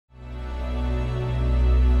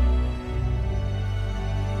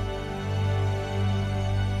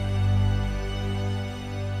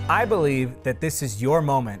I believe that this is your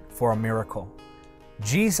moment for a miracle.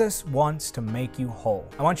 Jesus wants to make you whole.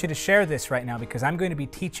 I want you to share this right now because I'm going to be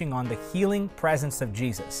teaching on the healing presence of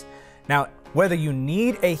Jesus. Now, whether you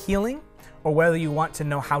need a healing or whether you want to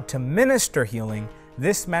know how to minister healing,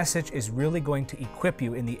 this message is really going to equip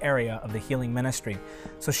you in the area of the healing ministry.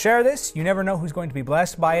 So share this. You never know who's going to be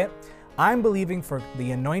blessed by it. I'm believing for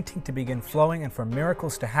the anointing to begin flowing and for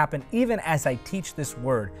miracles to happen even as I teach this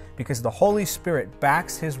word, because the Holy Spirit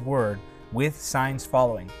backs His word with signs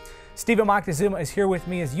following. Stephen Moctezuma is here with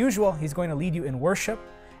me as usual. He's going to lead you in worship.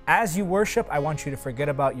 As you worship, I want you to forget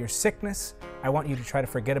about your sickness. I want you to try to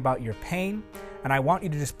forget about your pain. And I want you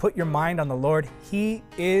to just put your mind on the Lord. He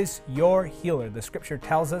is your healer. The scripture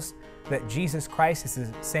tells us that Jesus Christ is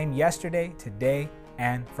the same yesterday, today,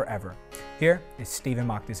 and forever. Here is Stephen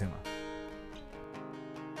Moctezuma.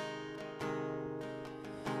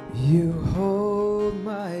 You hold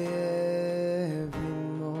my every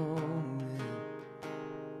moment.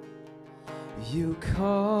 You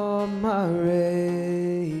calm my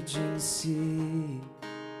raging sea.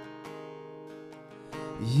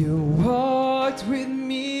 You walked with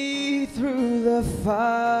me through the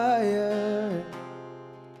fire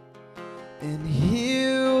and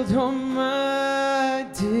healed all my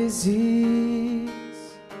disease.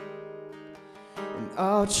 And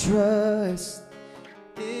I'll trust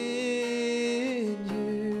in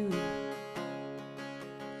you,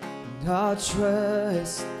 and I'll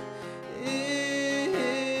trust in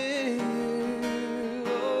you,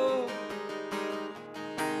 oh.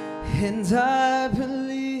 And I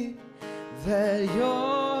believe that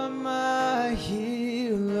you're my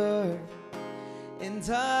healer, and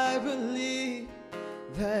I believe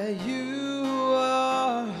that you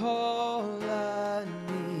are all I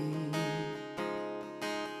need.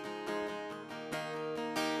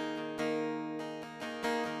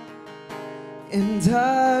 And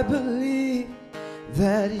I believe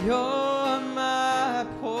that you're my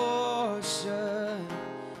portion,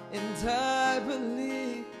 and I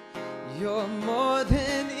believe you're more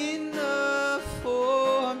than enough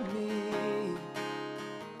for me.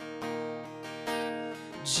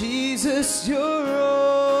 Jesus, you're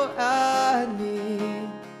all I need.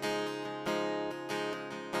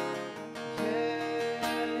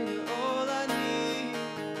 Yeah, you're all I need.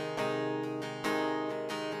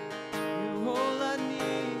 You're all I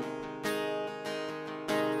need.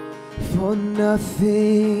 For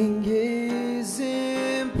nothing is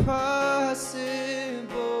impossible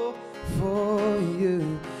for you.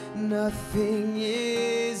 Nothing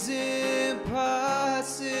is impossible.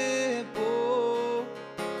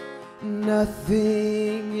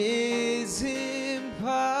 Nothing is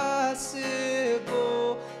impossible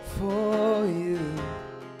for you.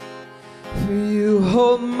 For you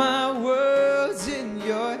hold my words in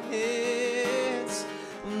your hands.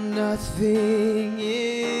 Nothing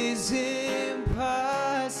is impossible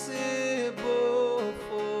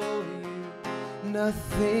for you.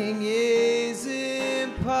 Nothing is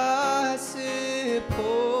impossible.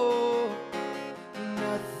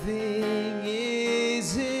 Nothing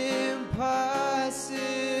is impossible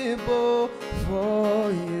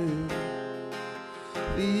for you.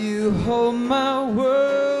 You hold my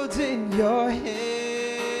world in your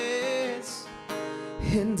hands,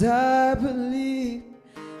 and I believe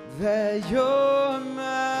that you're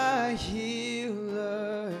my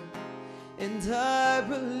healer, and I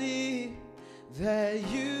believe that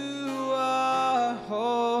you are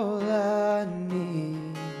all I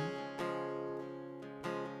need.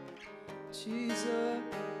 Jesus.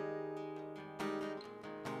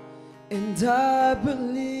 And I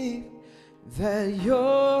believe that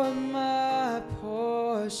you're my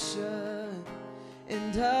portion,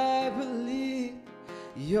 and I believe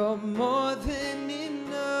you're more than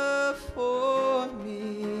enough for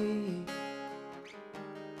me.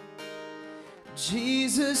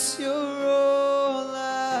 Jesus, you're all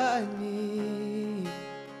I need.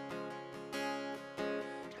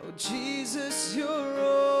 Oh, Jesus, you're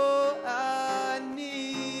all I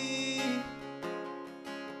need.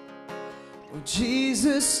 Oh,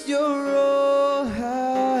 Jesus, you're all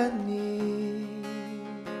I need.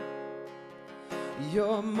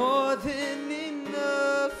 You're more than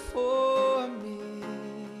enough for me.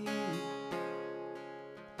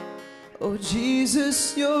 Oh,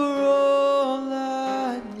 Jesus, you're all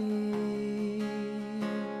I need.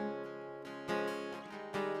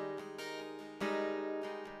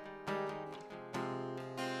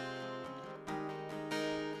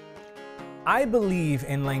 I believe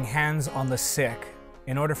in laying hands on the sick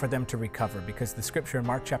in order for them to recover, because the scripture in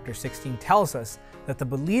Mark chapter 16 tells us that the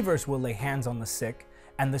believers will lay hands on the sick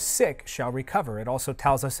and the sick shall recover. It also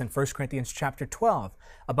tells us in 1 Corinthians chapter 12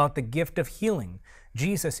 about the gift of healing.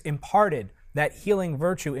 Jesus imparted that healing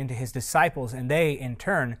virtue into his disciples, and they, in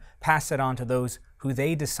turn, passed it on to those who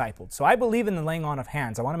they discipled. So I believe in the laying on of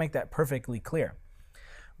hands. I want to make that perfectly clear.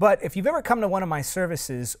 But if you've ever come to one of my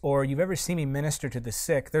services or you've ever seen me minister to the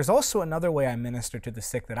sick, there's also another way I minister to the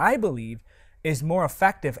sick that I believe is more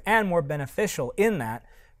effective and more beneficial, in that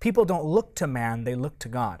people don't look to man, they look to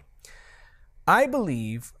God. I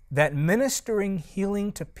believe that ministering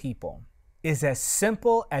healing to people is as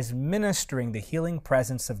simple as ministering the healing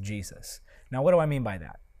presence of Jesus. Now, what do I mean by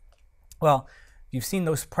that? Well, you've seen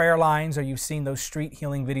those prayer lines or you've seen those street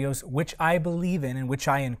healing videos, which I believe in and which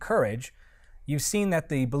I encourage. You've seen that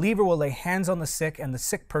the believer will lay hands on the sick and the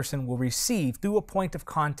sick person will receive, through a point of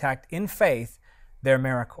contact in faith, their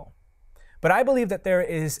miracle. But I believe that there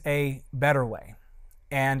is a better way.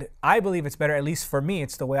 And I believe it's better, at least for me,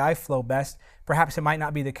 it's the way I flow best. Perhaps it might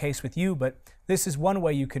not be the case with you, but this is one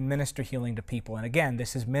way you can minister healing to people. And again,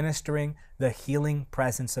 this is ministering the healing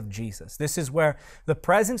presence of Jesus. This is where the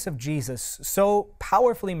presence of Jesus so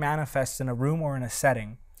powerfully manifests in a room or in a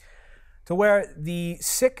setting to where the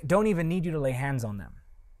sick don't even need you to lay hands on them.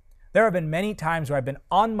 There have been many times where I've been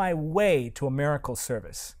on my way to a miracle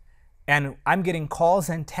service, and I'm getting calls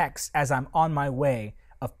and texts as I'm on my way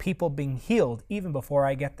of people being healed even before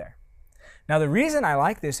I get there. Now, the reason I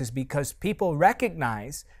like this is because people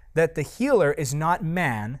recognize that the healer is not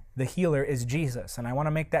man, the healer is Jesus. And I want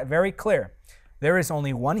to make that very clear. There is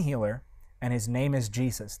only one healer, and his name is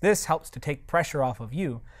Jesus. This helps to take pressure off of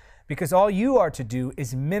you, because all you are to do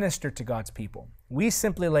is minister to God's people. We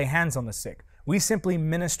simply lay hands on the sick. We simply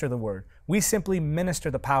minister the word. We simply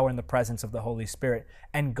minister the power and the presence of the Holy Spirit,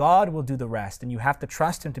 and God will do the rest, and you have to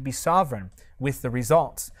trust him to be sovereign with the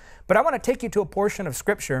results. But I want to take you to a portion of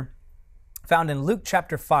Scripture found in Luke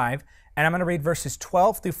chapter 5, and I'm going to read verses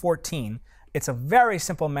 12 through 14. It's a very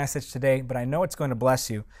simple message today, but I know it's going to bless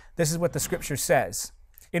you. This is what the Scripture says.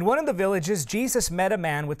 In one of the villages, Jesus met a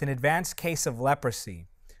man with an advanced case of leprosy.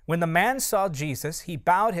 When the man saw Jesus, he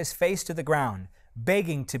bowed his face to the ground,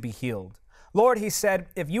 begging to be healed. Lord, he said,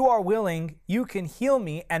 if you are willing, you can heal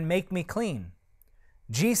me and make me clean.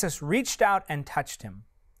 Jesus reached out and touched him.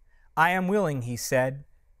 I am willing, he said,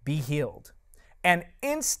 be healed. And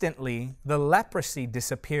instantly the leprosy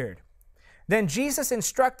disappeared. Then Jesus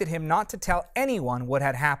instructed him not to tell anyone what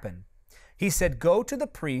had happened. He said, go to the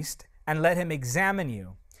priest and let him examine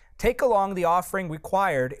you. Take along the offering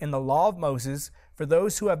required in the law of Moses for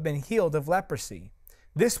those who have been healed of leprosy.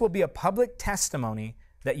 This will be a public testimony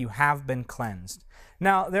that you have been cleansed.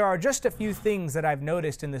 Now, there are just a few things that I've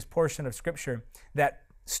noticed in this portion of Scripture that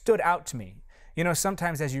stood out to me. You know,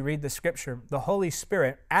 sometimes as you read the Scripture, the Holy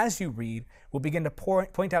Spirit, as you read, will begin to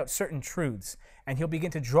point out certain truths, and he'll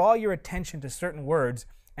begin to draw your attention to certain words,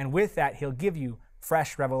 and with that, he'll give you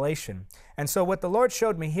fresh revelation. And so what the Lord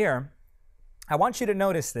showed me here, I want you to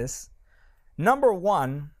notice this. Number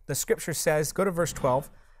one, the Scripture says, go to verse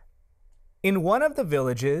 12, in one of the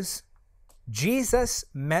villages, Jesus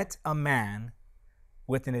met a man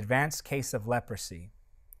with an advanced case of leprosy.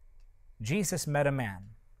 Jesus met a man.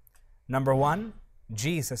 Number one,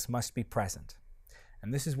 Jesus must be present.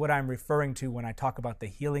 And this is what I'm referring to when I talk about the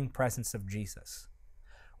healing presence of Jesus.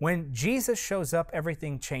 When Jesus shows up,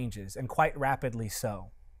 everything changes, and quite rapidly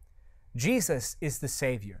so. Jesus is the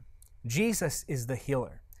Savior. Jesus is the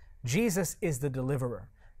healer. Jesus is the deliverer.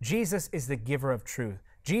 Jesus is the giver of truth.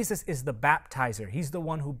 Jesus is the baptizer. He's the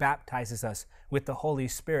one who baptizes us with the Holy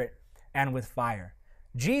Spirit and with fire.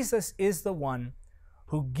 Jesus is the one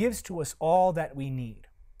who gives to us all that we need.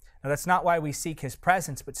 Now, that's not why we seek his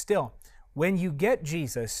presence, but still, when you get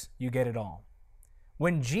Jesus, you get it all.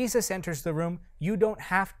 When Jesus enters the room, you don't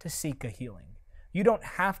have to seek a healing. You don't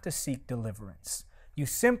have to seek deliverance. You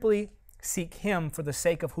simply seek him for the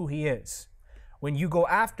sake of who he is. When you go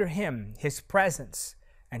after him, his presence,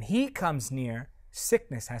 and he comes near,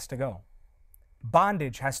 sickness has to go.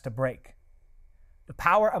 Bondage has to break. The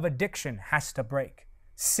power of addiction has to break.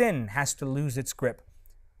 Sin has to lose its grip.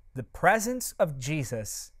 The presence of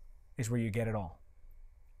Jesus is where you get it all.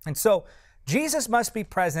 And so Jesus must be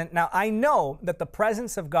present. Now, I know that the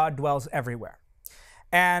presence of God dwells everywhere.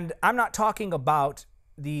 And I'm not talking about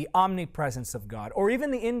the omnipresence of God or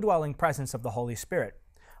even the indwelling presence of the Holy Spirit.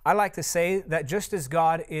 I like to say that just as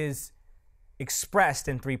God is expressed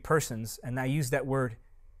in three persons, and I use that word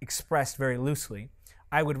expressed very loosely,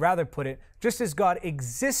 I would rather put it, just as God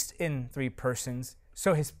exists in three persons,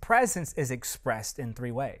 so his presence is expressed in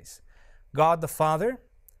three ways. God the Father,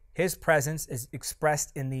 his presence is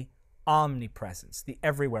expressed in the omnipresence, the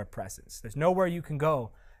everywhere presence. There's nowhere you can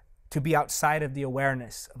go to be outside of the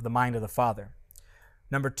awareness of the mind of the Father.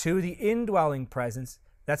 Number two, the indwelling presence,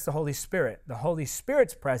 that's the Holy Spirit. The Holy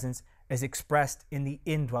Spirit's presence is expressed in the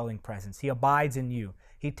indwelling presence. He abides in you.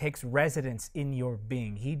 He takes residence in your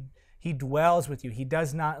being. He dwells with you. He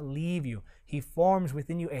does not leave you. He forms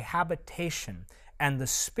within you a habitation, and the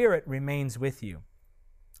Spirit remains with you.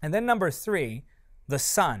 And then number three, the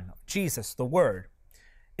Son, Jesus, the Word,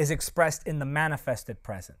 is expressed in the manifested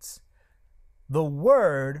presence. The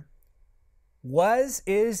Word was,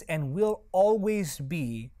 is, and will always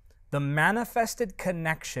be the manifested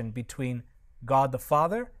connection between God the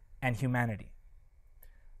Father and humanity.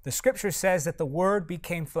 The scripture says that the Word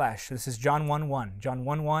became flesh. This is John 1:1, John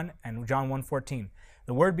 1:1 and John 1:14.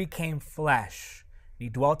 The Word became flesh. He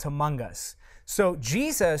dwelt among us. So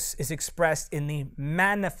Jesus is expressed in the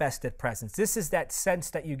manifested presence. This is that sense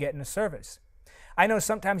that you get in a service. I know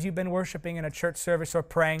sometimes you've been worshiping in a church service or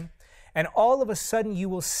praying, and all of a sudden you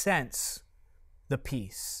will sense the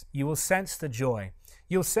peace. You will sense the joy.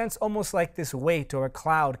 You'll sense almost like this weight or a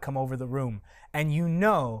cloud come over the room, and you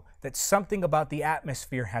know that something about the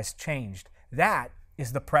atmosphere has changed. That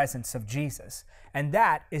is the presence of Jesus, and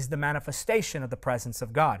that is the manifestation of the presence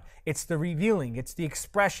of God. It's the revealing, it's the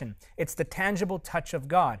expression, it's the tangible touch of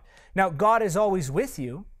God. Now, God is always with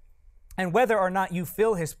you, and whether or not you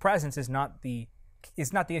feel His presence is not the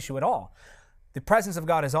issue at all. The presence of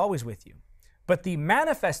God is always with you. But the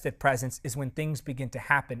manifested presence is when things begin to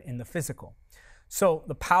happen in the physical. So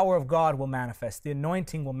the power of God will manifest. The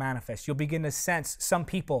anointing will manifest. You'll begin to sense, some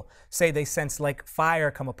people say they sense like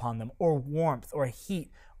fire come upon them, or warmth, or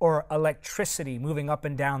heat, or electricity moving up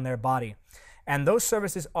and down their body. And those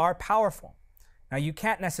services are powerful. Now, you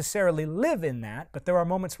can't necessarily live in that, but there are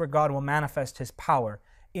moments where God will manifest His power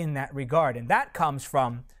in that regard. And that comes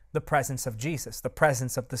from the presence of Jesus, the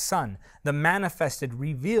presence of the Son, the manifested,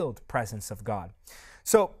 revealed presence of God.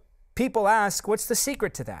 So people ask, what's the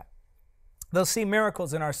secret to that? They'll see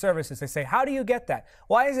miracles in our services. They say, how do you get that?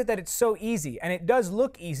 Why is it that it's so easy? And it does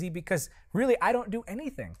look easy because really I don't do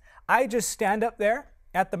anything. I just stand up there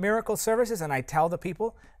at the miracle services and I tell the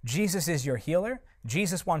people, Jesus is your healer.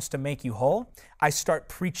 Jesus wants to make you whole. I start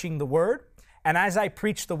preaching the word. And as I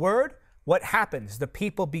preach the word, what happens? The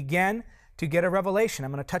people begin to get a revelation.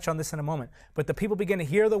 I'm going to touch on this in a moment. But the people begin to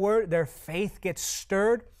hear the word, their faith gets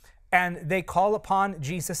stirred, and they call upon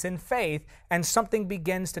Jesus in faith, and something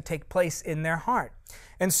begins to take place in their heart.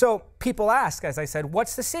 And so people ask, as I said,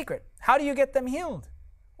 what's the secret? How do you get them healed?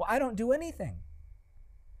 Well, I don't do anything.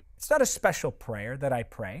 It's not a special prayer that I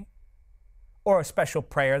pray, or a special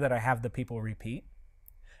prayer that I have the people repeat.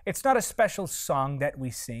 It's not a special song that we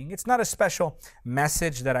sing. It's not a special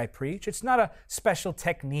message that I preach. It's not a special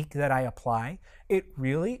technique that I apply. It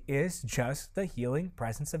really is just the healing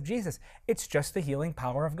presence of Jesus. It's just the healing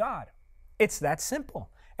power of God. It's that simple.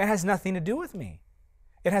 It has nothing to do with me.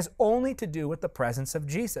 It has only to do with the presence of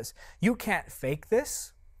Jesus. You can't fake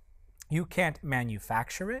this. You can't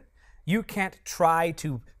manufacture it. You can't try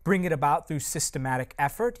to bring it about through systematic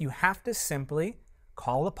effort. You have to simply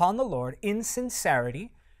call upon the Lord in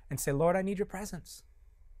sincerity and say, Lord, I need your presence.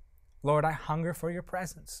 Lord, I hunger for your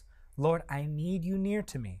presence. Lord, I need you near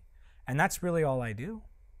to me. And that's really all I do.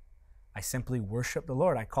 I simply worship the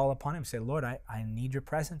Lord. I call upon Him, say, Lord, I need your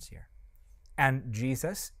presence here. And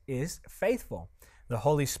Jesus is faithful. The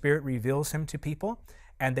Holy Spirit reveals Him to people,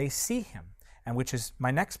 and they see Him. And which is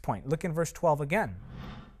my next point. Look in verse 12 again.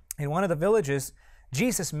 In one of the villages,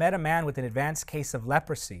 Jesus met a man with an advanced case of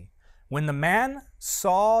leprosy. When the man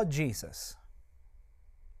saw Jesus,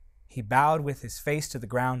 he bowed with his face to the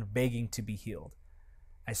ground, begging to be healed.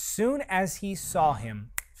 As soon as he saw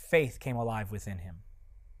him, faith came alive within him.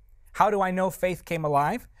 How do I know faith came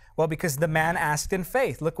alive? Well, because the man asked in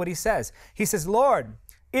faith. Look what he says. He says, Lord,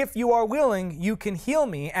 if you are willing, you can heal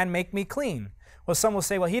me and make me clean. Well, some will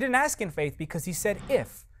say, well, he didn't ask in faith because he said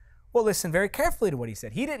if. Well, listen very carefully to what he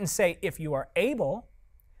said. He didn't say if you are able.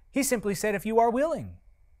 He simply said if you are willing.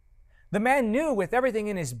 The man knew with everything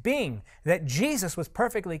in his being that Jesus was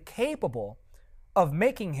perfectly capable of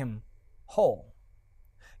making him whole.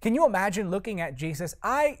 Can you imagine looking at Jesus?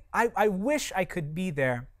 I wish I could be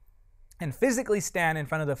there and physically stand in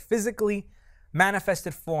front of the physically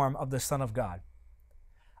manifested form of the Son of God.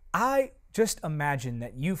 I just imagine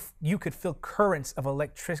that you could feel currents of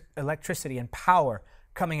electricity and power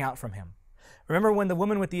coming out from Him. Remember when the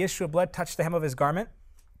woman with the issue of blood touched the hem of His garment?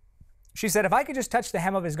 She said, if I could just touch the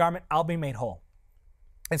hem of His garment, I'll be made whole.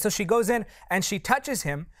 And so she goes in and she touches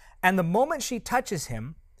Him. And the moment she touches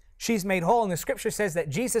Him, she's made whole. And the scripture says that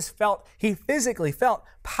Jesus he physically felt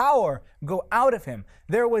power go out of Him.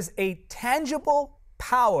 There was a tangible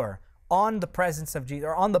power on the presence of Jesus,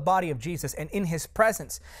 or on the body of Jesus and in his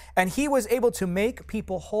presence. And he was able to make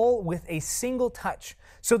people whole with a single touch.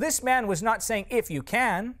 So this man was not saying, if you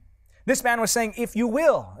can. This man was saying, if you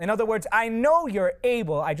will. In other words, I know you're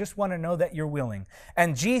able. I just want to know that you're willing.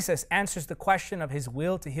 And Jesus answers the question of his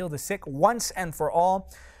will to heal the sick once and for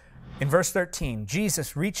all. In verse 13,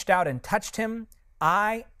 Jesus reached out and touched him.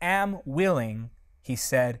 I am willing, he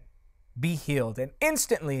said, be healed. And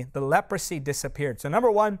instantly the leprosy disappeared. So number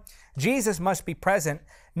one, Jesus must be present.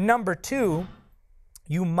 Number two,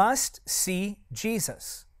 you must see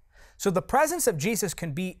Jesus. So the presence of Jesus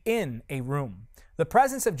can be in a room. The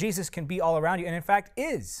presence of Jesus can be all around you, and in fact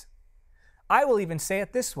is. I will even say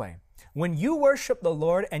it this way. When you worship the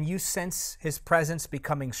Lord and you sense his presence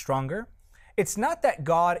becoming stronger, it's not that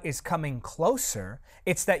God is coming closer,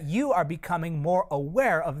 it's that you are becoming more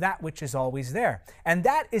aware of that which is always there. And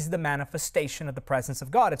that is the manifestation of the presence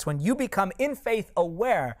of God. It's when you become in faith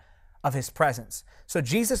aware of his presence. So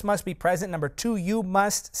Jesus must be present. Number two, you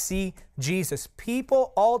must see Jesus.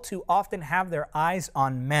 People all too often have their eyes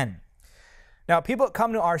on men. Now, people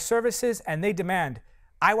come to our services and they demand,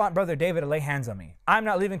 I want Brother David to lay hands on me. I'm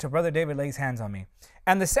not leaving till Brother David lays hands on me.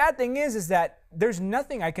 And the sad thing is that there's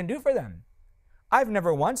nothing I can do for them. I've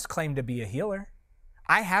never once claimed to be a healer.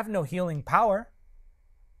 I have no healing power.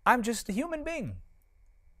 I'm just a human being.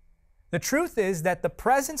 The truth is that the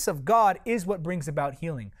presence of God is what brings about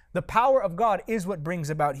healing. The power of God is what brings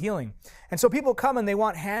about healing. And so people come and they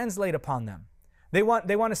want hands laid upon them. They want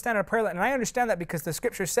to stand on a prayer line. And I understand that because the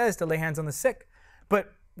scripture says to lay hands on the sick.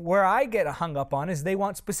 But where I get hung up on is they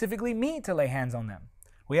want specifically me to lay hands on them.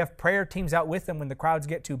 We have prayer teams out with them when the crowds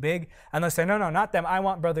get too big. And they'll say, no, not them. I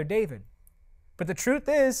want Brother David. But the truth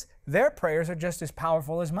is, their prayers are just as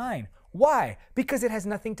powerful as mine. Why? Because it has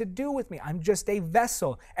nothing to do with me. I'm just a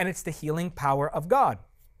vessel, and it's the healing power of God.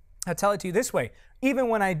 I'll tell it to you this way. Even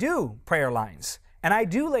when I do prayer lines, and I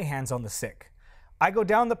do lay hands on the sick, I go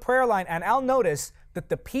down the prayer line, and I'll notice that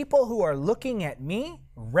the people who are looking at me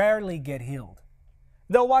rarely get healed.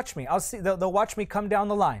 They'll watch me. They'll watch me come down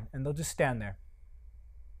the line, and they'll just stand there.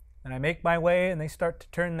 And I make my way, and they start to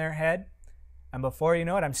turn their head. And before you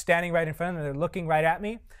know it, I'm standing right in front of them. They're looking right at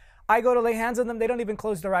me. I go to lay hands on them. They don't even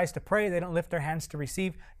close their eyes to pray. They don't lift their hands to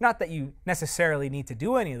receive. Not that you necessarily need to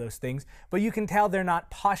do any of those things, but you can tell they're not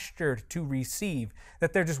postured to receive,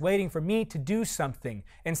 that they're just waiting for me to do something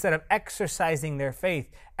instead of exercising their faith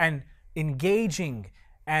and engaging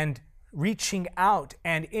and reaching out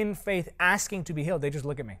and in faith asking to be healed. They just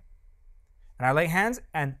look at me. And I lay hands,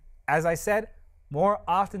 and as I said, more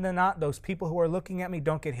often than not, those people who are looking at me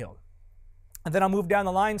don't get healed. And then I'll move down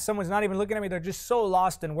the line. Someone's not even looking at me. They're just so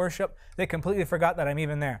lost in worship, they completely forgot that I'm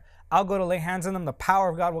even there. I'll go to lay hands on them. The power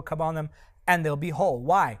of God will come on them, and they'll be whole.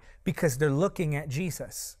 Why? Because they're looking at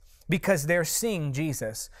Jesus. Because they're seeing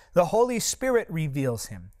Jesus. The Holy Spirit reveals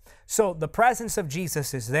him. So the presence of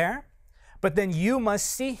Jesus is there, but then you must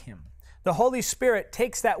see him. The Holy Spirit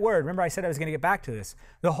takes that word. Remember I said I was going to get back to this.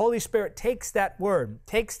 The Holy Spirit takes that word,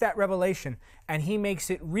 takes that revelation, and he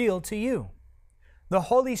makes it real to you. The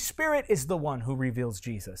Holy Spirit is the one who reveals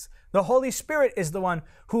Jesus. The Holy Spirit is the one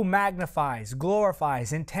who magnifies,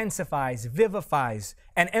 glorifies, intensifies, vivifies,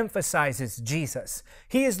 and emphasizes Jesus.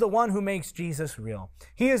 He is the one who makes Jesus real.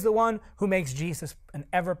 He is the one who makes Jesus an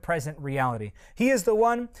ever-present reality. He is the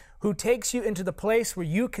one who takes you into the place where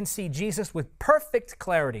you can see Jesus with perfect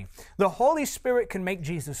clarity. The Holy Spirit can make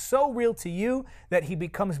Jesus so real to you that he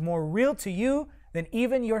becomes more real to you than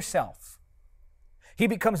even yourself. He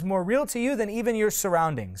becomes more real to you than even your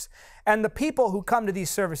surroundings. And the people who come to these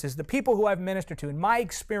services, the people who I've ministered to, in my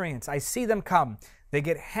experience, I see them come. They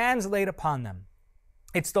get hands laid upon them.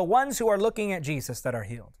 It's the ones who are looking at Jesus that are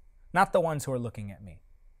healed, not the ones who are looking at me.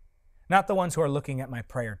 Not the ones who are looking at my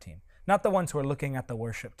prayer team. Not the ones who are looking at the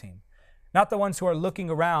worship team. Not the ones who are looking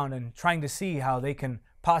around and trying to see how they can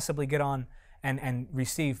possibly get on and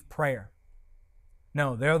receive prayer.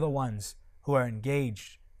 No, they're the ones who are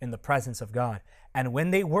engaged in the presence of God. And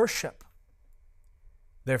when they worship,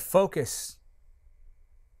 their focus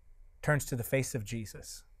turns to the face of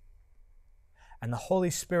Jesus. And the Holy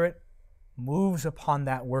Spirit moves upon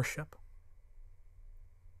that worship,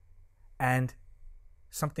 and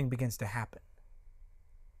something begins to happen.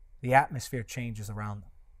 The atmosphere changes around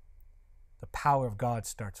them. The power of God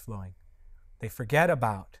starts flowing. They forget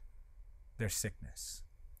about their sickness.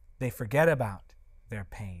 They forget about their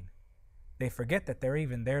pain. They forget that they're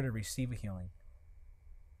even there to receive a healing.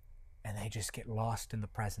 And they just get lost in the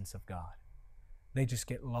presence of God. They just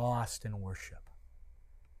get lost in worship.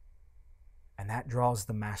 And that draws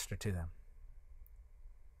the Master to them.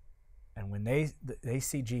 And when they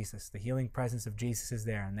see Jesus, the healing presence of Jesus is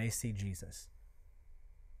there, and they see Jesus,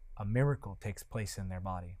 a miracle takes place in their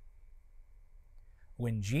body.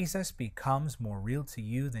 When Jesus becomes more real to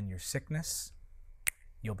you than your sickness,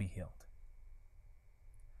 you'll be healed.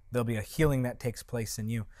 There'll be a healing that takes place in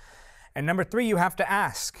you. And number 3, you have to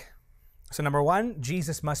ask. So number 1,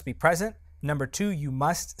 Jesus must be present. Number 2, you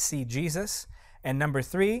must see Jesus. And number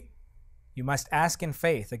 3, you must ask in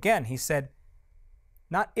faith. Again, he said,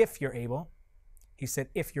 not if you're able. He said,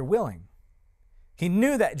 if you're willing. He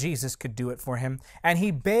knew that Jesus could do it for him, and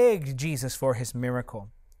he begged Jesus for his miracle.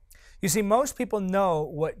 You see, most people know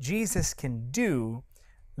what Jesus can do.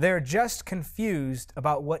 They're just confused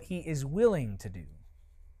about what he is willing to do.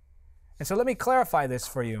 And so let me clarify this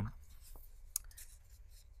for you.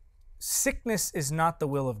 Sickness is not the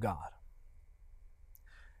will of God.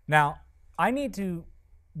 Now, I need to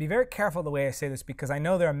be very careful the way I say this, because I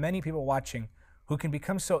know there are many people watching who can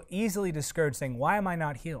become so easily discouraged saying, why am I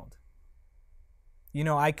not healed? You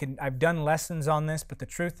know, I've done lessons on this, but the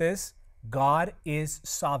truth is, God is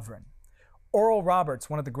sovereign. Oral Roberts,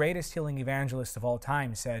 one of the greatest healing evangelists of all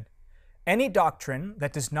time, said, any doctrine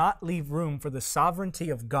that does not leave room for the sovereignty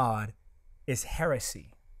of God is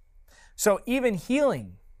heresy. So even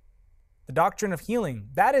healing, the doctrine of healing,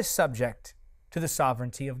 that is subject to the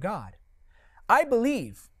sovereignty of God. I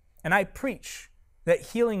believe and I preach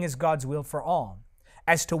that healing is God's will for all.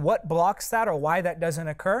 As to what blocks that or why that doesn't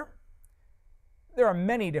occur, there are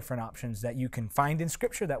many different options that you can find in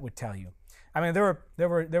Scripture that would tell you. I mean, there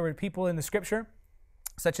were people in the Scripture,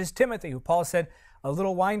 such as Timothy, who Paul said, a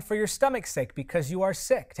little wine for your stomach's sake, because you are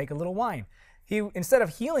sick. Take a little wine. He, instead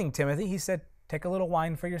of healing Timothy, he said, take a little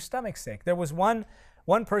wine for your stomach's sake. There was one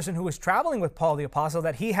person who was traveling with Paul the Apostle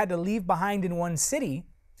that he had to leave behind in one city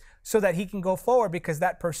so that he can go forward because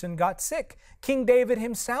that person got sick. King David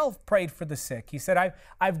himself prayed for the sick. He said,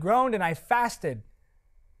 I've groaned and I fasted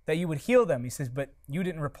that you would heal them. He says, but you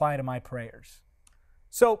didn't reply to my prayers.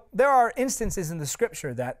 So there are instances in the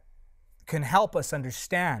Scripture that can help us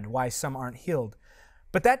understand why some aren't healed.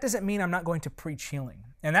 But that doesn't mean I'm not going to preach healing.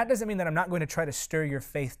 And that doesn't mean that I'm not going to try to stir your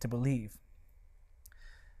faith to believe.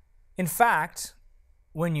 In fact,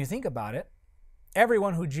 when you think about it,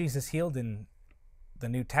 everyone who Jesus healed in the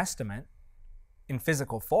New Testament in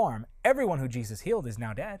physical form, everyone who Jesus healed is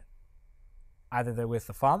now dead. Either they're with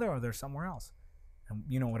the Father or they're somewhere else. And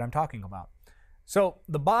you know what I'm talking about. So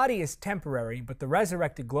the body is temporary, but the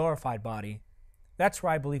resurrected, glorified body, that's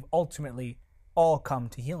where I believe ultimately all come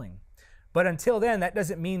to healing. But until then, that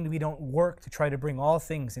doesn't mean we don't work to try to bring all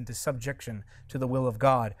things into subjection to the will of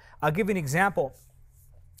God. I'll give you an example.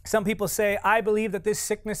 Some people say, I believe that this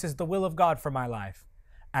sickness is the will of God for my life.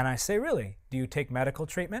 And I say, really? Do you take medical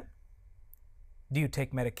treatment? Do you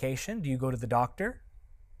take medication? Do you go to the doctor?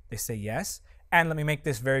 They say yes. And let me make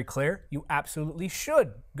this very clear. You absolutely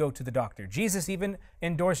should go to the doctor. Jesus even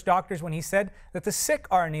endorsed doctors when he said that the sick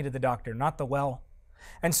are in need of the doctor, not the well.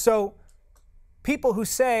 And so people who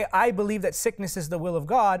say, I believe that sickness is the will of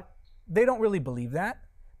God, they don't really believe that.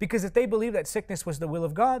 Because if they believed that sickness was the will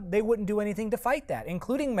of God, they wouldn't do anything to fight that,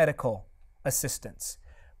 including medical assistance.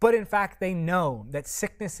 But in fact, they know that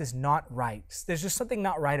sickness is not right. There's just something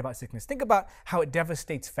not right about sickness. Think about how it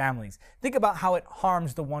devastates families. Think about how it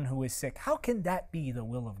harms the one who is sick. How can that be the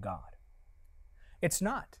will of God? It's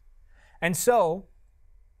not. And so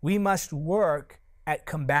we must work at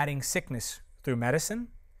combating sickness through medicine,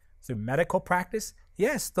 through medical practice.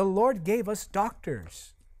 Yes, the Lord gave us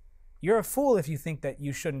doctors. You're a fool if you think that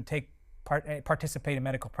you shouldn't participate in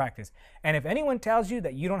medical practice. And if anyone tells you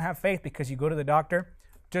that you don't have faith because you go to the doctor,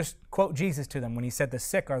 just quote Jesus to them when he said the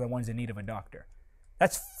sick are the ones in need of a doctor.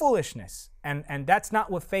 That's foolishness. And that's not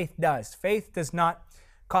what faith does. Faith does not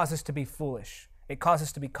cause us to be foolish. It causes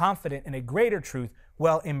us to be confident in a greater truth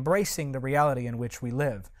while embracing the reality in which we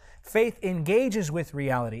live. Faith engages with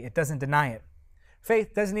reality. It doesn't deny it.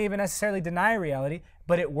 Faith doesn't even necessarily deny reality,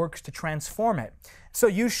 but it works to transform it. So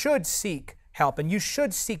you should seek help, and you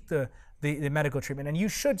should seek the medical treatment, and you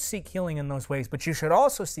should seek healing in those ways, but you should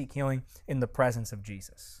also seek healing in the presence of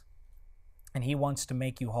Jesus. And he wants to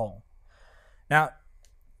make you whole. Now,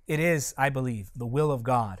 it is, I believe, the will of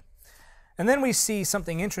God. And then we see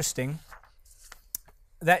something interesting,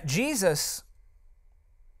 that Jesus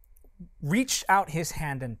reached out his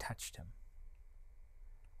hand and touched him.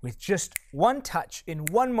 With just one touch, in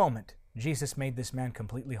one moment, Jesus made this man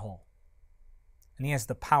completely whole. And he has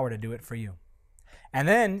the power to do it for you. And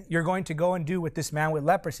then you're going to go and do what this man with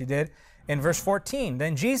leprosy did in verse 14.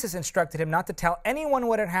 Then Jesus instructed him not to tell anyone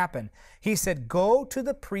what had happened. He said, go to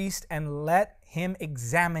the priest and let him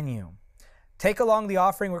examine you. Take along the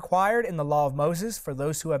offering required in the law of Moses for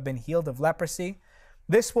those who have been healed of leprosy.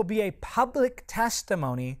 This will be a public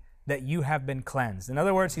testimony that you have been cleansed. In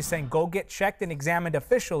other words, he's saying, go get checked and examined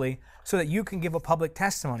officially so that you can give a public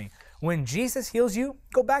testimony. When Jesus heals you,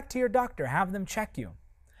 go back to your doctor, have them check you,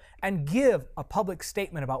 and give a public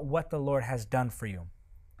statement about what the Lord has done for you.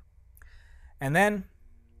 And then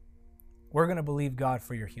we're going to believe God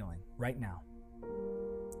for your healing right now.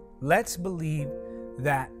 Let's believe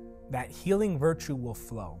that healing virtue will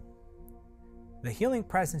flow. The healing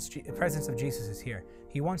presence of Jesus is here.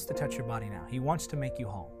 He wants to touch your body now. He wants to make you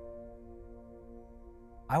whole.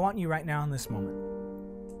 I want you right now in this moment,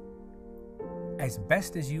 as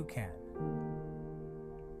best as you can,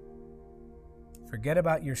 forget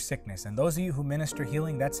about your sickness. And those of you who minister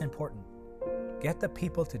healing, that's important. Get the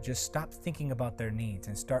people to just stop thinking about their needs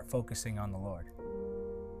and start focusing on the Lord.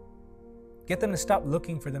 Get them to stop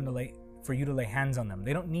looking for you to lay hands on them.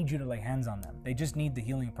 They don't need you to lay hands on them. They just need the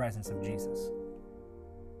healing presence of Jesus.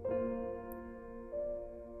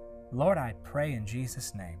 Lord, I pray in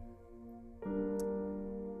Jesus' name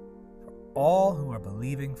for all who are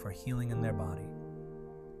believing for healing in their body.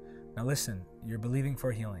 Now listen, you're believing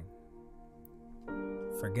for healing.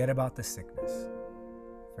 Forget about the sickness.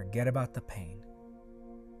 Forget about the pain.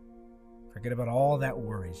 Forget about all that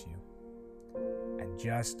worries you. And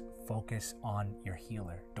just focus on your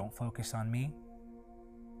healer. Don't focus on me.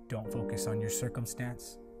 Don't focus on your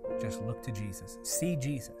circumstance. Just look to Jesus. See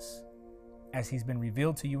Jesus as he's been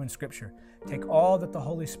revealed to you in Scripture. Take all that the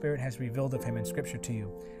Holy Spirit has revealed of him in Scripture to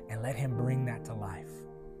you and let him bring that to life.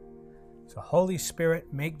 So Holy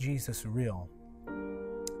Spirit, make Jesus real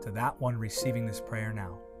to that one receiving this prayer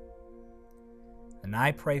now. And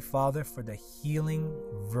I pray, Father, for the healing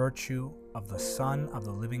virtue of the Son of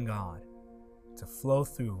the living God to flow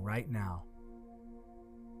through right now.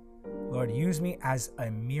 Lord, use me as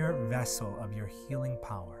a mere vessel of your healing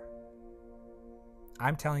power.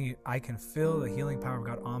 I'm telling you, I can feel the healing power of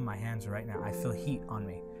God on my hands right now. I feel heat on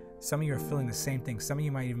me. Some of you are feeling the same thing. Some of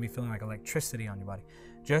you might even be feeling like electricity on your body.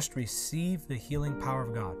 Just receive the healing power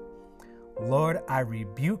of God. Lord, I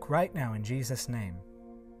rebuke right now in Jesus' name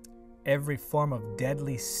every form of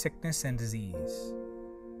deadly sickness and disease,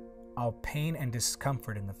 all pain and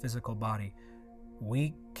discomfort in the physical body.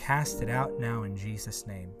 We cast it out now in Jesus'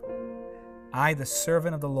 name. I, the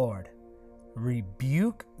servant of the Lord,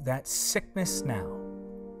 rebuke that sickness now.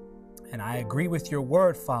 And I agree with your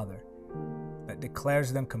word, Father, that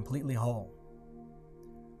declares them completely whole.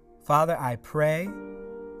 Father, I pray,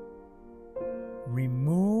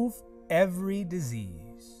 remove every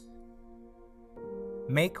disease.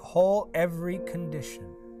 Make whole every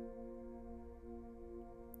condition.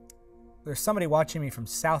 There's somebody watching me from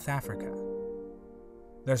South Africa.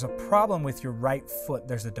 There's a problem with your right foot.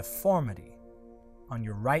 There's a deformity on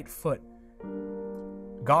your right foot.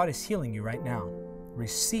 God is healing you right now.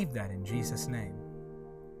 Receive that in Jesus' name.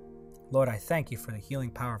 Lord, I thank you for the healing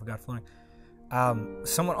power of God flowing.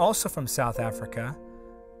 Someone also from South Africa,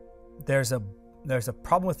 there's a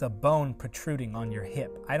problem with a bone protruding on your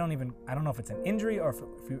hip. I don't know if it's an injury or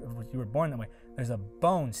if you were born that way. There's a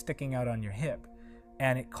bone sticking out on your hip,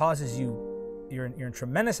 and it causes you're in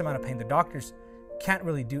tremendous amount of pain. The doctors can't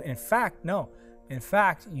really do. In fact,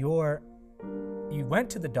 you went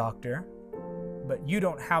to the doctor, but you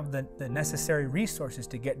don't have the necessary resources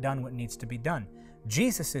to get done what needs to be done.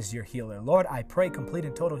 Jesus is your healer. Lord, I pray complete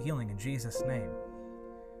and total healing in Jesus' name.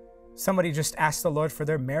 Somebody just asked the Lord for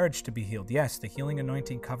their marriage to be healed. Yes, the healing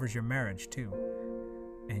anointing covers your marriage too.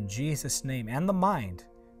 In Jesus' name. And the mind.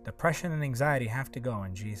 Depression and anxiety have to go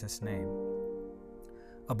in Jesus' name.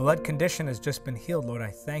 A blood condition has just been healed. Lord,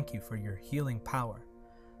 I thank you for your healing power.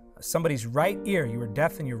 Somebody's right ear, you were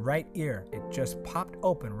deaf in your right ear. It just popped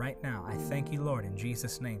open right now. I thank you, Lord, in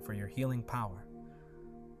Jesus' name for your healing power.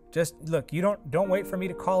 Just look, you don't wait for me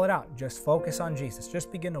to call it out. Just focus on Jesus.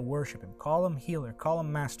 Just begin to worship him. Call him healer. Call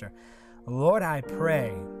him master. Lord, I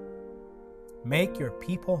pray, make your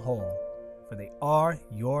people whole, for they are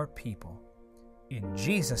your people. In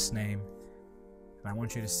Jesus' name. And I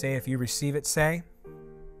want you to say, if you receive it, say,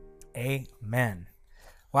 amen.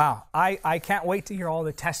 Wow, I can't wait to hear all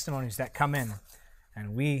the testimonies that come in.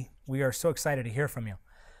 And we are so excited to hear from you.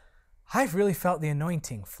 I've really felt the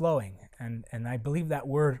anointing flowing, and I believe that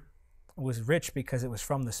word was rich because it was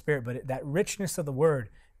from the Spirit, but that richness of the word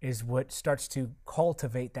is what starts to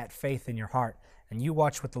cultivate that faith in your heart, and you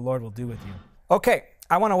watch what the Lord will do with you. Okay,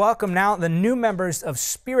 I want to welcome now the new members of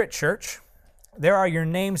Spirit Church. There are your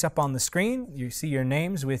names up on the screen. You see your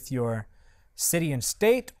names with your city and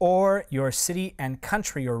state, or your city and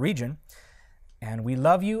country or region. And we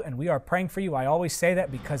love you, and we are praying for you. I always say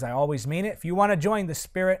that because I always mean it. If you want to join the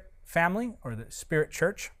Spirit family or the Spirit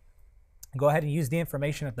Church, go ahead and use the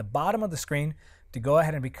information at the bottom of the screen to go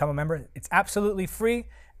ahead and become a member. It's absolutely free,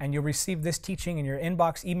 and you'll receive this teaching in your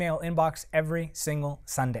inbox, email inbox every single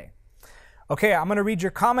Sunday. Okay, I'm going to read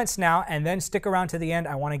your comments now, and then stick around to the end.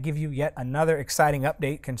 I want to give you yet another exciting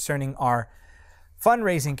update concerning our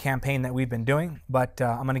fundraising campaign that we've been doing, but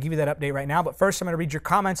I'm going to give you that update right now. But first, I'm going to read your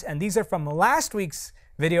comments, and these are from last week's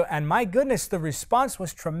video, and my goodness, the response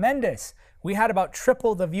was tremendous. We had about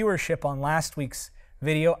triple the viewership on last week's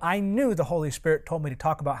video. I knew the Holy Spirit told me to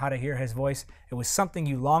talk about how to hear His voice. It was something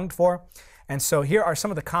you longed for. And so here are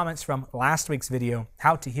some of the comments from last week's video,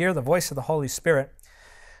 how to hear the voice of the Holy Spirit.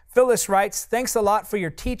 Phyllis writes, "Thanks a lot for your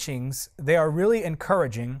teachings. They are really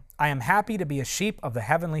encouraging. I am happy to be a sheep of the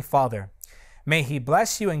Heavenly Father. May He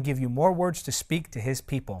bless you and give you more words to speak to His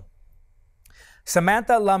people."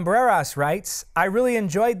 Samantha Lambreras writes, "I really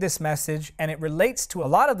enjoyed this message, and it relates to a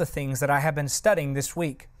lot of the things that I have been studying this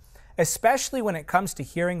week, especially when it comes to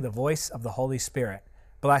hearing the voice of the Holy Spirit.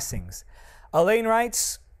 Blessings." Elaine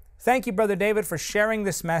writes, "Thank you, Brother David, for sharing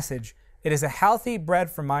this message. It is a healthy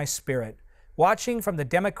bread for my spirit. Watching from the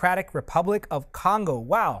Democratic Republic of Congo."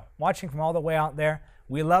 Wow, watching from all the way out there.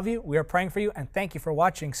 We love you, we are praying for you, and thank you for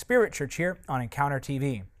watching Spirit Church here on Encounter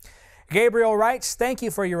TV. Gabriel writes, "Thank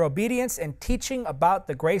you for your obedience and teaching about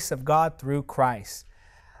the grace of God through Christ."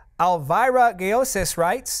 Alvira Geosis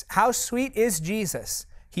writes, "How sweet is Jesus.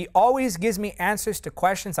 He always gives me answers to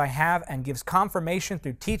questions I have and gives confirmation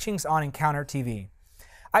through teachings on Encounter TV.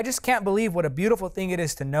 I just can't believe what a beautiful thing it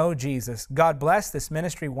is to know Jesus. God bless this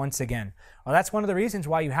ministry once again." Well, that's one of the reasons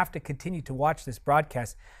why you have to continue to watch this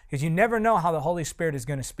broadcast, because you never know how the Holy Spirit is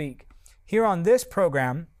going to speak. Here on this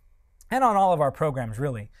program, and on all of our programs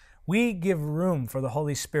really, we give room for the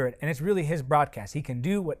Holy Spirit, and it's really His broadcast. He can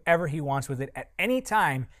do whatever He wants with it. At any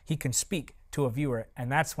time, He can speak to a viewer, and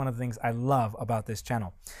that's one of the things I love about this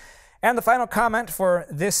channel. And the final comment for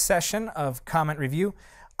this session of comment review: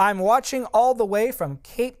 "I'm watching all the way from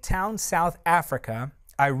Cape Town, South Africa.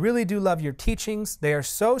 I really do love your teachings. They are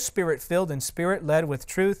so spirit-filled and spirit-led with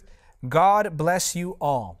truth. God bless you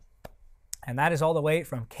all." And that is all the way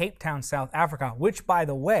from Cape Town, South Africa, which, by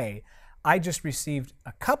the way, I just received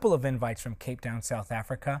a couple of invites from Cape Town, South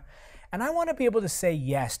Africa, and I want to be able to say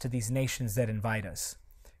yes to these nations that invite us.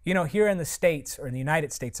 You know, here in the States, or in the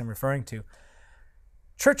United States I'm referring to,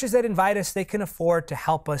 churches that invite us, they can afford to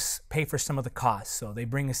help us pay for some of the costs. So they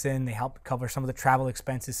bring us in, they help cover some of the travel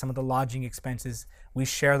expenses, some of the lodging expenses. We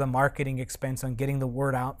share the marketing expense on getting the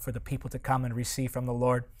word out for the people to come and receive from the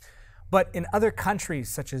Lord. But in other countries,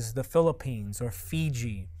 such as the Philippines or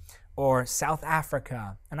Fiji or South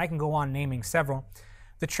Africa, and I can go on naming several,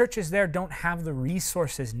 the churches there don't have the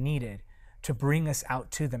resources needed to bring us out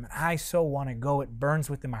to them. And I so want to go. It burns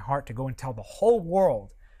within my heart to go and tell the whole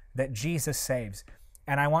world that Jesus saves.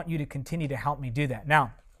 And I want you to continue to help me do that.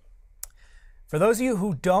 Now, for those of you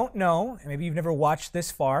who don't know, maybe you've never watched this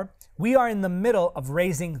far, we are in the middle of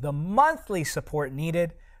raising the monthly support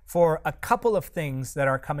needed for a couple of things that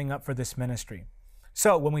are coming up for this ministry.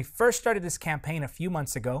 So when we first started this campaign a few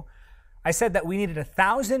months ago, I said that we needed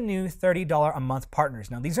 1,000 new $30 a month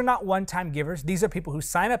partners. Now, these are not one-time givers. These are people who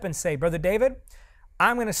sign up and say, "Brother David,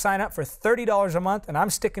 I'm going to sign up for $30 a month, and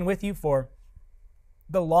I'm sticking with you for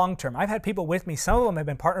the long term." I've had people with me. Some of them have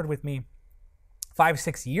been partnered with me 5,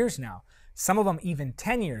 6 years now. Some of them even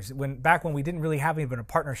 10 years, back when we didn't really have even a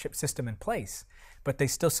partnership system in place, but they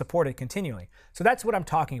still support it continually. So that's what I'm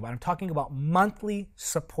talking about. I'm talking about monthly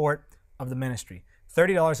support of the ministry.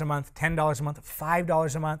 $30 a month, $10 a month,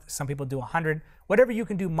 $5 a month. Some people do $100, whatever you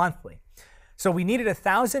can do monthly. So we needed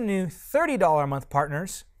 1,000 new $30 a month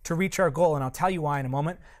partners to reach our goal, and I'll tell you why in a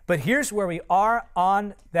moment. But here's where we are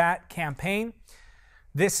on that campaign.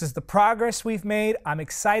 This is the progress we've made. I'm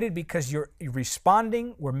excited because you're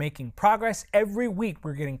responding. We're making progress. Every week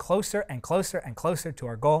we're getting closer and closer and closer to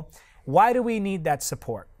our goal. Why do we need that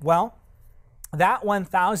support? Well, that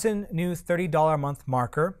 1,000 new $30 a month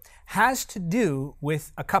marker has to do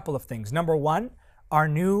with a couple of things. Number one, our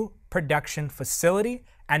new production facility,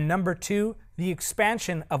 and number two, the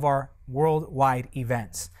expansion of our worldwide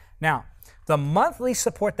events. Now, the monthly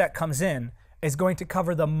support that comes in is going to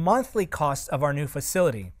cover the monthly costs of our new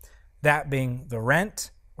facility, that being the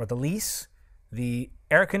rent or the lease, the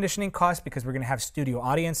air conditioning costs because we're going to have studio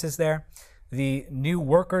audiences there, the new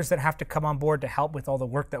workers that have to come on board to help with all the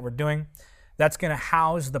work that we're doing. That's going to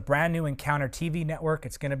house the brand new Encounter TV network.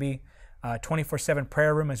 It's going to be 24/7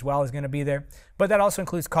 prayer room as well is going to be there. But that also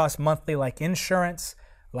includes costs monthly like insurance,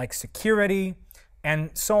 like security,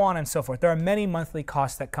 and so on and so forth. There are many monthly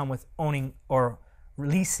costs that come with owning or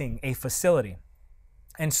leasing a facility.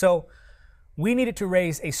 And so we needed to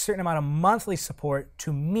raise a certain amount of monthly support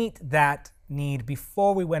to meet that need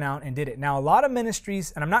before we went out and did it. Now, a lot of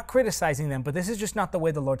ministries, and I'm not criticizing them, but this is just not the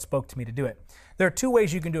way the Lord spoke to me to do it. There are two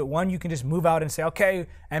ways you can do it. One, you can just move out and say, okay,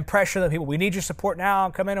 and pressure the people. We need your support now.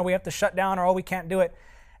 Come in, or we have to shut down, or oh, we can't do it.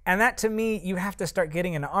 And that, to me, you have to start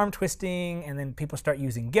getting into arm twisting, and then people start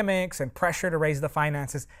using gimmicks and pressure to raise the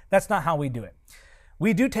finances. That's not how we do it.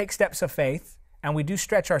 We do take steps of faith, and we do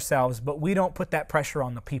stretch ourselves, but we don't put that pressure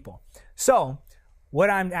on the people. So what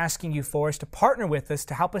I'm asking you for is to partner with us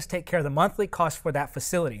to help us take care of the monthly cost for that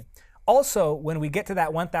facility. Also, when we get to that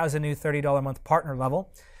 $1,000 new $30 a month partner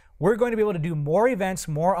level, we're going to be able to do more events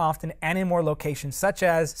more often and in more locations, such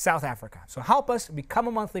as South Africa. So help us become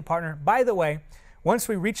a monthly partner. By the way, once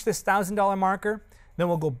we reach this $1,000 marker, then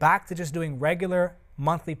we'll go back to just doing regular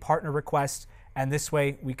monthly partner requests, and this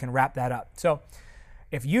way we can wrap that up. So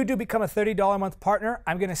if you do become a $30 a month partner,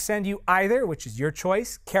 I'm going to send you either, which is your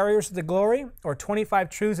choice, Carriers of the Glory or 25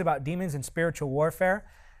 Truths About Demons and Spiritual Warfare.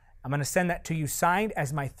 I'm going to send that to you signed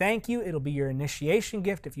as my thank you. It'll be your initiation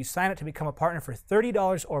gift if you sign up to become a partner for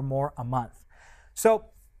 $30 or more a month. So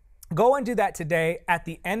go and do that today. At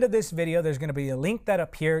the end of this video, there's going to be a link that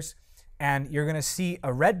appears, and you're going to see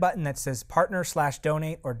a red button that says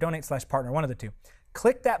partner/donate or donate/partner, one of the two.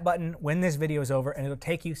 Click that button when this video is over, and it'll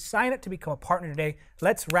take you. Sign up to become a partner today.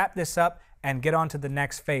 Let's wrap this up and get on to the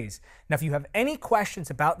next phase. Now, if you have any questions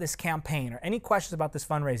about this campaign or any questions about this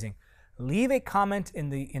fundraising, leave a comment in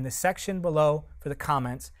the section below for the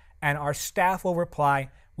comments, and our staff will reply.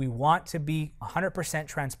 We want to be 100%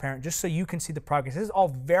 transparent just so you can see the progress. This is all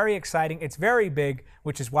very exciting. It's very big,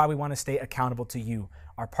 which is why we want to stay accountable to you,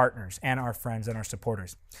 our partners and our friends and our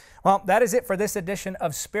supporters. Well, that is it for this edition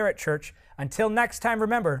of Spirit Church. Until next time,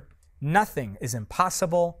 remember, nothing is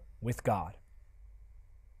impossible with God.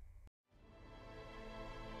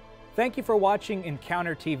 Thank you for watching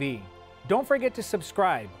Encounter TV. Don't forget to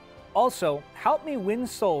subscribe. Also, help me win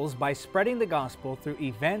souls by spreading the gospel through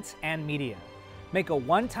events and media. Make a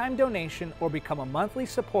one-time donation or become a monthly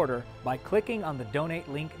supporter by clicking on the donate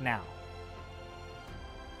link now.